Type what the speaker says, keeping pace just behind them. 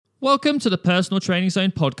Welcome to the Personal Training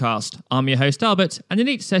Zone podcast. I'm your host Albert, and in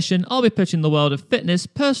each session I'll be putting the world of fitness,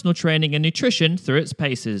 personal training and nutrition through its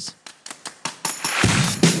paces.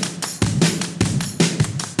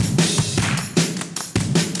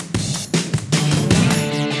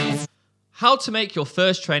 How to make your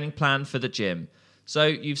first training plan for the gym. So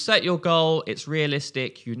you've set your goal, it's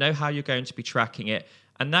realistic, you know how you're going to be tracking it,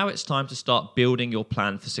 and now it's time to start building your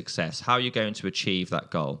plan for success, how you're going to achieve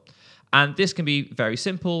that goal. And this can be very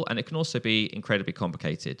simple, and it can also be incredibly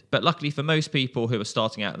complicated. But luckily for most people who are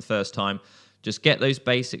starting out the first time, just get those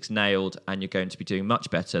basics nailed and you're going to be doing much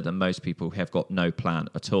better than most people who have got no plan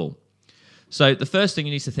at all. So the first thing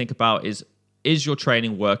you need to think about is your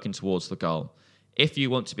training working towards the goal? If you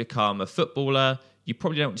want to become a footballer, you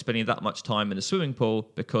probably don't want to be spending that much time in a swimming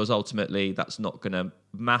pool because ultimately that's not going to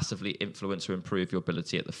massively influence or improve your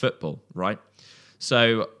ability at the football, right?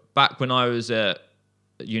 So back when I was at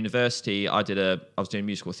university, I was doing a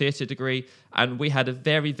musical theatre degree, and we had a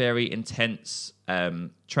very, very intense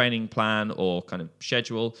training plan or kind of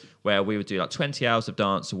schedule where we would do like 20 hours of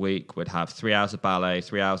dance a week. We'd have 3 hours of ballet,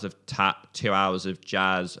 3 hours of tap, 2 hours of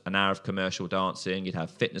jazz, an hour of commercial dancing. You'd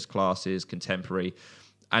have fitness classes, contemporary,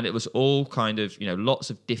 and it was all kind of,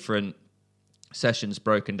 lots of different sessions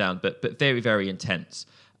broken down, but very, very intense.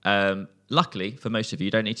 Luckily, for most of you,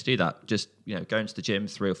 you don't need to do that. Just, going to the gym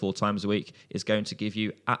 3 or 4 times a week is going to give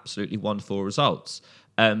you absolutely wonderful results.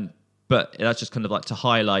 But that's just kind of like to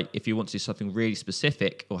highlight if you want to do something really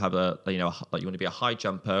specific or have like you want to be a high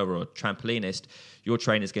jumper or a trampolinist, your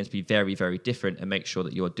training is going to be very, very different, and make sure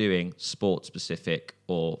that you're doing sport-specific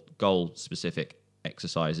or goal-specific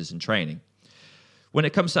exercises and training. When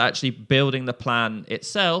it comes to actually building the plan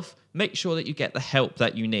itself, make sure that you get the help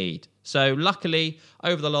that you need. So luckily,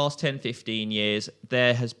 over the last 10, 15 years,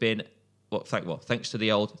 there has been, thanks to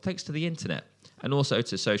the internet and also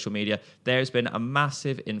to social media, there has been a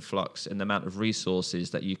massive influx in the amount of resources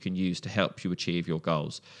that you can use to help you achieve your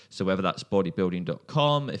goals. So whether that's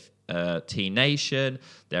bodybuilding.com, T Nation,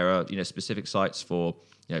 there are specific sites for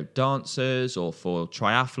dancers or for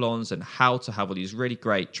triathlons and how to have all these really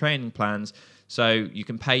great training plans. So you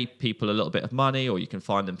can pay people a little bit of money or you can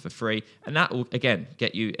find them for free. And that will, again,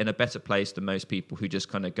 get you in a better place than most people who just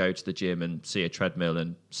kind of go to the gym and see a treadmill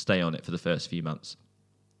and stay on it for the first few months.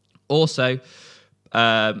 Also,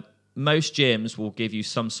 most gyms will give you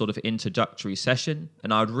some sort of introductory session.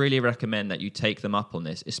 And I would really recommend that you take them up on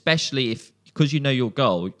this, especially because you know your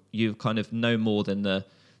goal, you kind of know more than the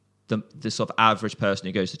sort of average person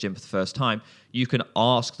who goes to the gym for the first time. You can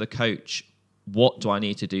ask the coach, what do I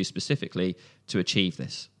need to do specifically to achieve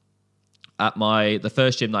this? At the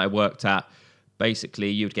first gym that I worked at,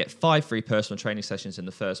 basically you would get 5 free personal training sessions in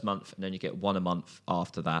the first month, and then you get 1 a month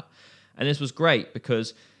after that. And this was great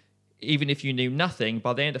because even if you knew nothing,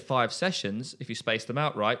 by the end of 5 sessions, if you spaced them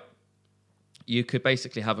out right, you could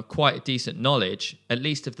basically have quite a decent knowledge, at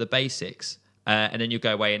least of the basics. And then you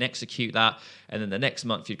go away and execute that. And then the next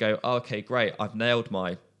month you go, oh, okay, great, I've nailed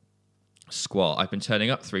my squat. I've been turning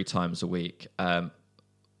up 3 times a week.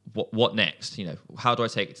 What next? How do I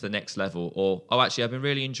take it to the next level? Or, oh, actually, I've been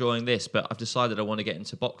really enjoying this, but I've decided I want to get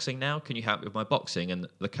into boxing now. Can you help me with my boxing? And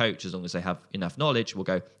the coach, as long as they have enough knowledge, will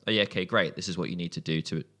go, oh, yeah, okay, great. This is what you need to do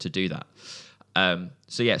to do that.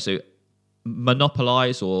 So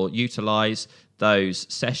monopolize or utilize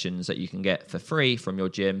those sessions that you can get for free from your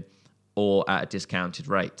gym or at a discounted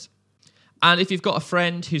rate. And if you've got a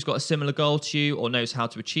friend who's got a similar goal to you or knows how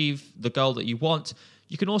to achieve the goal that you want,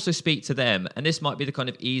 you can also speak to them. And this might be the kind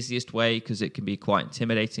of easiest way because it can be quite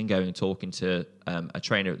intimidating going and talking to a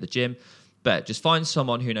trainer at the gym. But just find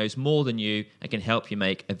someone who knows more than you and can help you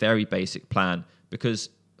make a very basic plan, because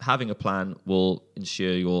having a plan will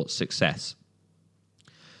ensure your success.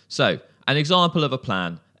 So an example of a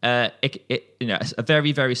plan. It's a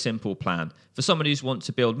very, very simple plan. For somebody who wants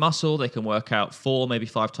to build muscle, they can work out 4, maybe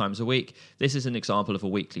 5 times a week. This is an example of a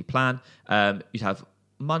weekly plan. You'd have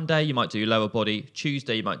Monday, you might do lower body.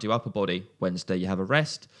 Tuesday, you might do upper body. Wednesday, you have a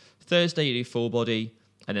rest. Thursday, you do full body.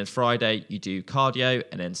 And then Friday, you do cardio.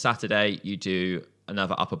 And then Saturday, you do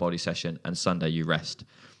another upper body session. And Sunday, you rest.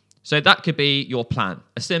 So that could be your plan.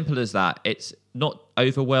 As simple as that. It's not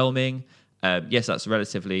overwhelming. Yes, that's a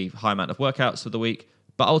relatively high amount of workouts for the week.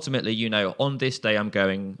 But ultimately, on this day, I'm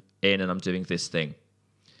going in and I'm doing this thing.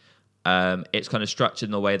 It's kind of structured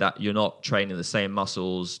in a way that you're not training the same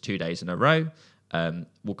muscles 2 days in a row.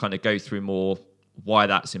 We'll kind of go through more why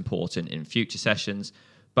that's important in future sessions.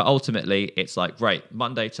 But ultimately, it's like, great,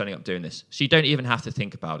 Monday, turning up doing this. So you don't even have to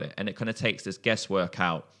think about it. And it kind of takes this guesswork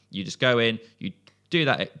out. You just go in, you do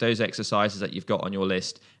those exercises that you've got on your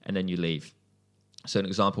list, and then you leave. So an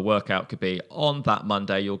example workout could be on that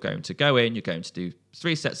Monday, you're going to go in, you're going to do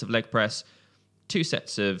 3 sets of leg press, 2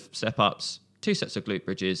 sets of step-ups, 2 sets of glute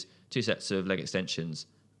bridges, 2 sets of leg extensions,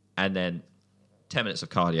 and then 10 minutes of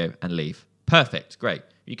cardio and leave. Perfect, great.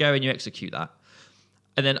 You go and you execute that.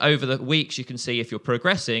 And then over the weeks, you can see if you're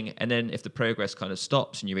progressing, and then if the progress kind of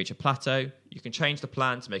stops and you reach a plateau, you can change the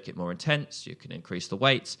plan to make it more intense, you can increase the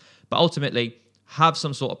weights, but ultimately have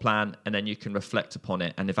some sort of plan, and then you can reflect upon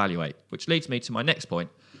it and evaluate, which leads me to my next point.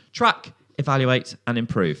 Track, evaluate, and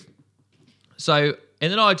improve. So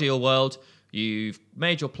in an ideal world, you've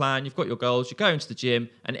made your plan, you've got your goals, you're going to the gym,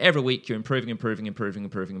 and every week you're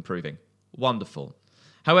improving. Wonderful.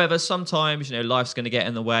 However, sometimes, life's going to get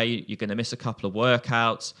in the way. You're going to miss a couple of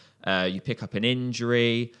workouts. You pick up an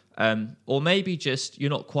injury, or maybe just you're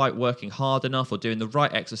not quite working hard enough or doing the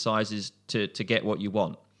right exercises to get what you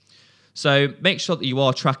want. So make sure that you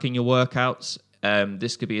are tracking your workouts.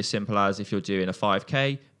 This could be as simple as if you're doing a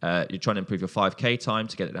 5K, you're trying to improve your 5K time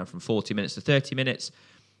to get it down from 40 minutes to 30 minutes.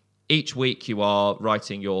 Each week you are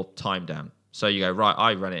writing your time down. So you go, right,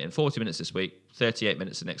 I ran it in 40 minutes this week, 38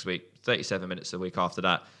 minutes the next week, 37 minutes the week after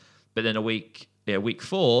that. But then week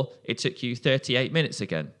 4, it took you 38 minutes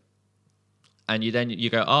again. And you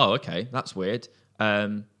go, oh, okay, that's weird.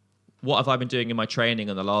 What have I been doing in my training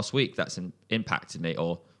in the last week that's impacted me?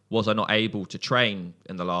 Or was I not able to train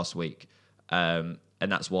in the last week?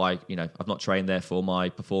 And that's why, I've not trained, therefore my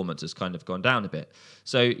performance has kind of gone down a bit.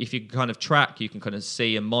 So if you kind of track, you can kind of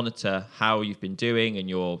see and monitor how you've been doing in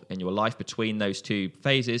your life between those two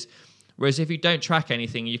phases. Whereas if you don't track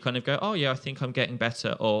anything, you kind of go, oh yeah, I think I'm getting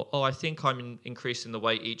better, or oh, I think I'm increasing the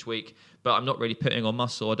weight each week, but I'm not really putting on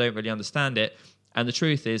muscle, I don't really understand it. And the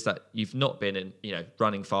truth is that you've not been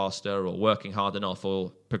running faster or working hard enough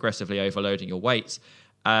or progressively overloading your weights.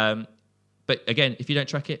 But again, if you don't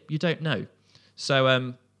track it, you don't know.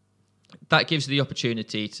 So that gives you the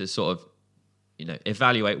opportunity to sort of,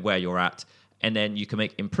 evaluate where you're at, and then you can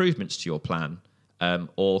make improvements to your plan,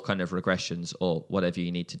 or kind of regressions or whatever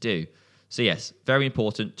you need to do. So yes, very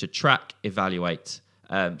important to track, evaluate.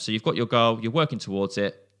 So you've got your goal, you're working towards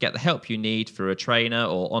it, get the help you need through a trainer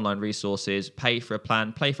or online resources, pay for a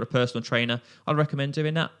plan, pay for a personal trainer. I'd recommend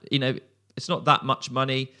doing that. It's not that much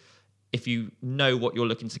money if you know what you're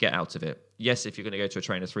looking to get out of it. Yes, if you're going to go to a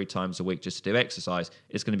trainer 3 times a week just to do exercise,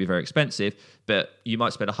 it's going to be very expensive, but you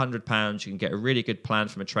might spend £100. You can get a really good plan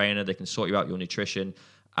from a trainer. They can sort you out your nutrition,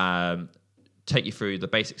 take you through the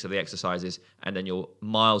basics of the exercises, and then you're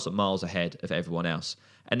miles and miles ahead of everyone else.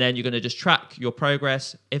 And then you're going to just track your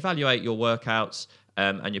progress, evaluate your workouts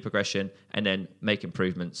and your progression, and then make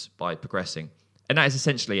improvements by progressing. And that is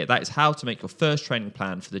essentially it. That is how to make your first training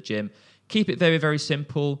plan for the gym. Keep it very, very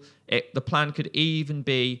simple. The plan could even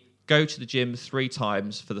be go to the gym 3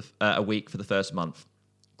 times for a week for the first month.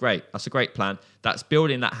 Great. That's a great plan. That's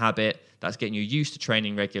building that habit. That's getting you used to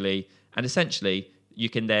training regularly. And essentially, you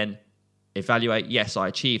can then evaluate, yes, I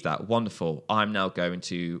achieved that. Wonderful. I'm now going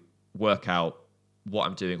to work out what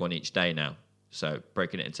I'm doing on each day now. So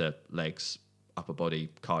breaking it into legs, upper body,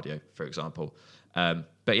 cardio, for example.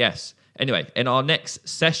 But yes, anyway, in our next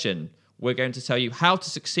session, we're going to tell you how to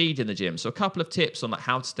succeed in the gym. So a couple of tips on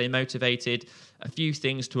how to stay motivated, a few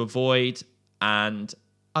things to avoid, and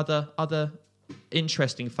other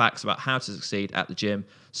interesting facts about how to succeed at the gym.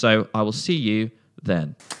 So I will see you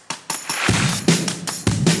then.